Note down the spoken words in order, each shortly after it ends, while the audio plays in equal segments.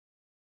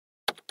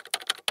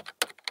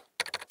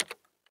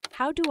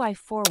How do I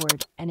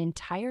forward an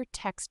entire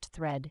text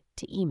thread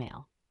to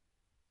email?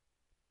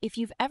 If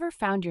you've ever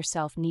found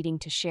yourself needing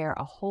to share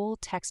a whole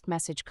text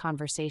message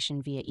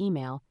conversation via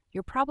email,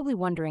 you're probably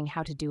wondering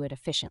how to do it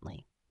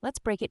efficiently. Let's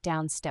break it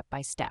down step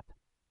by step.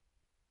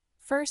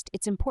 First,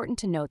 it's important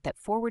to note that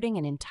forwarding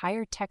an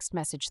entire text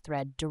message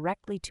thread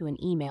directly to an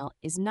email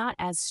is not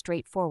as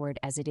straightforward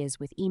as it is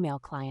with email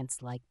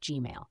clients like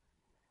Gmail.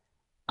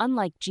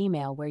 Unlike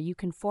Gmail, where you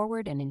can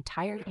forward an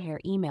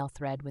entire email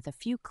thread with a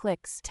few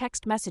clicks,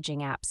 text messaging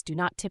apps do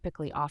not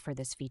typically offer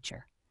this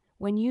feature.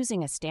 When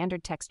using a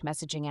standard text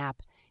messaging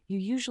app, you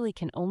usually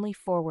can only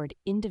forward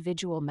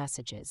individual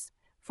messages.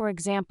 For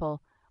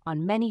example,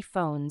 on many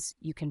phones,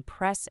 you can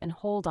press and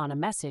hold on a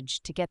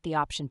message to get the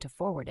option to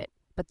forward it,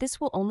 but this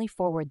will only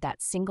forward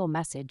that single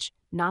message,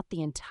 not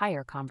the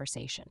entire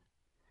conversation.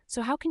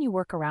 So how can you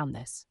work around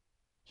this?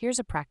 Here's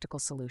a practical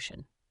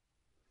solution.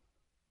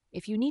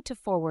 If you need to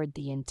forward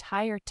the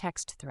entire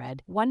text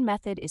thread, one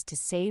method is to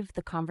save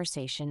the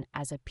conversation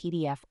as a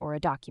PDF or a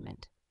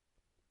document.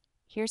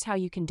 Here's how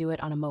you can do it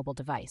on a mobile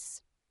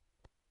device.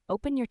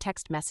 Open your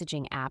text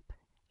messaging app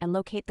and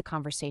locate the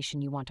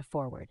conversation you want to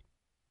forward.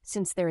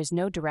 Since there is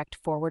no direct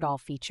forward all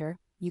feature,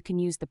 you can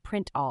use the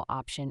print all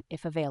option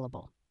if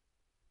available.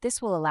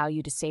 This will allow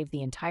you to save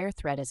the entire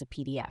thread as a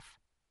PDF.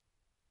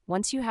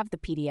 Once you have the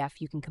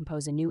PDF, you can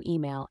compose a new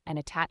email and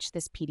attach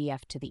this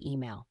PDF to the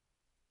email.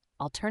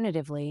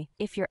 Alternatively,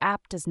 if your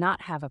app does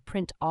not have a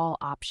print all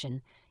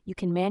option, you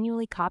can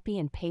manually copy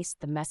and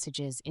paste the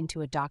messages into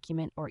a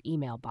document or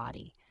email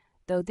body,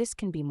 though this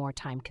can be more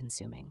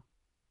time-consuming.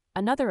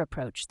 Another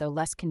approach, though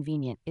less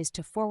convenient, is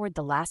to forward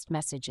the last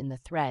message in the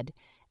thread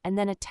and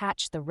then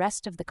attach the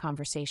rest of the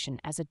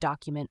conversation as a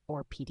document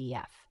or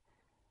PDF.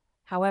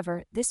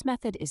 However, this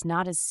method is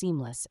not as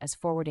seamless as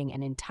forwarding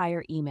an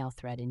entire email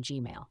thread in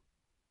Gmail.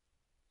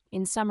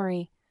 In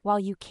summary, while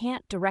you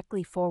can't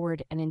directly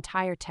forward an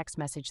entire text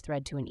message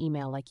thread to an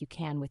email like you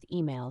can with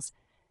emails,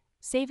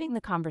 saving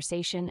the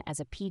conversation as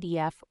a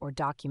PDF or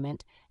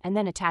document and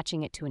then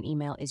attaching it to an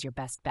email is your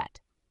best bet.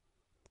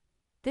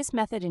 This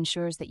method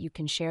ensures that you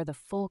can share the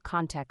full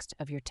context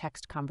of your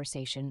text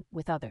conversation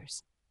with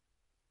others.